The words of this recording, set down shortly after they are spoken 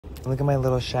Look at my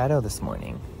little shadow this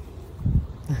morning.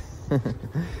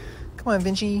 Come on,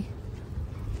 Vinci.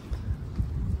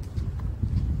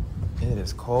 It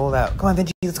is cold out. Come on,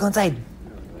 Vinci, let's go inside.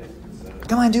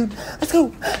 Come on, dude. Let's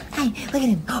go. Hi, look at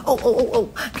him. Oh.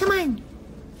 Come on.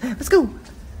 Let's go.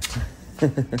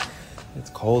 It's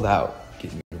cold out.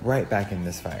 Get me right back in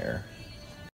this fire.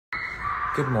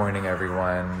 Good morning,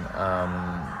 everyone.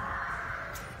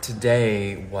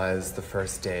 Today was the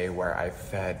first day where I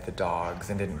fed the dogs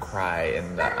and didn't cry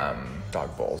in the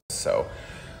dog bowls. So,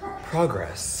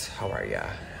 progress. How are ya?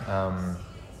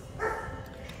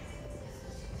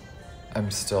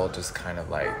 I'm still just kind of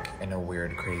like in a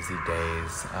weird, crazy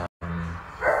daze.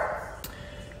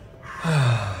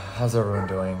 How's everyone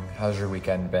doing? How's your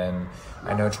weekend been?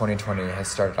 I know 2020 has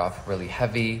started off really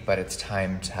heavy, but it's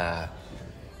time to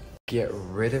get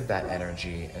rid of that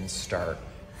energy and start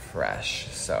fresh.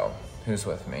 So, who's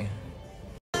with me?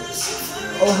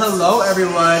 Oh, hello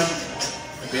everyone.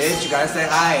 Bitch, you gotta say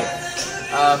hi.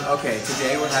 Okay,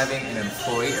 today we're having an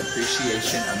employee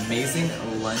appreciation, amazing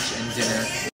lunch and dinner.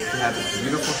 We have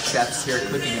beautiful chefs here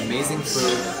cooking amazing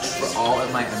food for all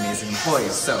of my amazing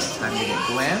employees. So, time to get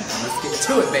glam and let's get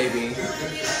to it, baby.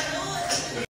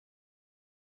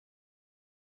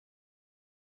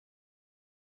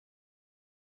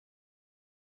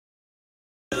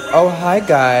 Oh, hi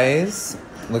guys.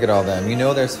 Look at all them. You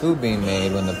know there's food being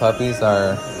made when the puppies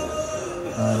are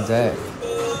on deck.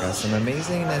 Got some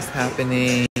amazingness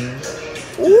happening.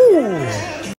 Ooh.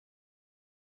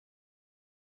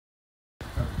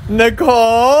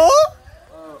 Nicole?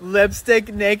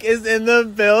 Lipstick Nick is in the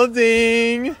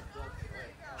building.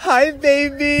 Hi,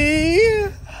 baby.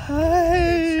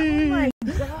 Hi.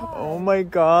 Oh my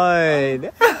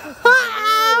god.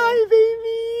 Hi,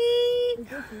 baby. Is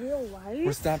this real life?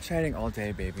 We're Snapchatting all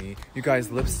day, baby. You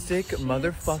guys, Lipstick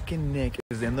motherfucking Nick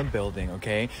is in the building,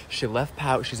 okay? She left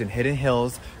Pout. She's in Hidden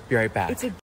Hills. Be right back. It's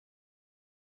a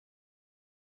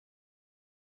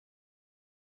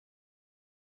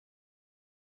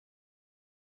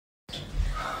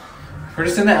We're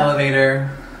just in the elevator.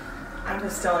 I'm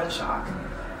just still in shock.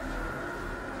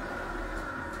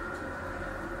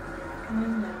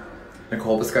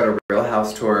 Nicole just got a Real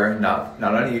House tour, not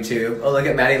on YouTube. Oh, look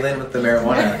at Maddie Lynn with the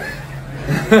marijuana.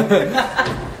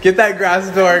 Get that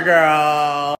grass door,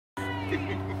 girl.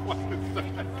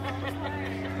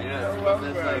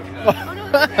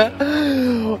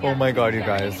 Oh my god, you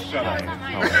guys. Hi.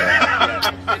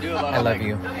 I love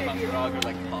you.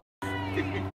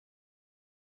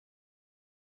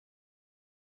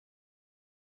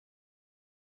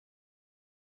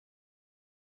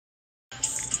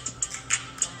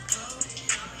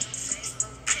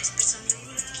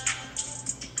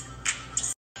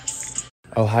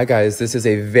 Oh, hi guys. This is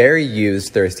a very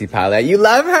used Thirsty palette. You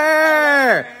love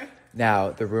her!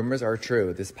 Now, the rumors are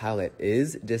true. This palette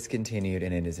is discontinued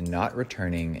and it is not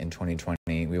returning in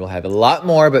 2020. We will have a lot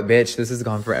more, but bitch, this is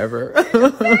gone forever.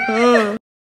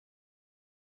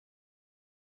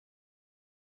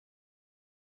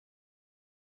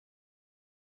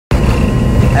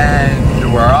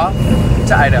 And we're off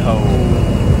to Idaho.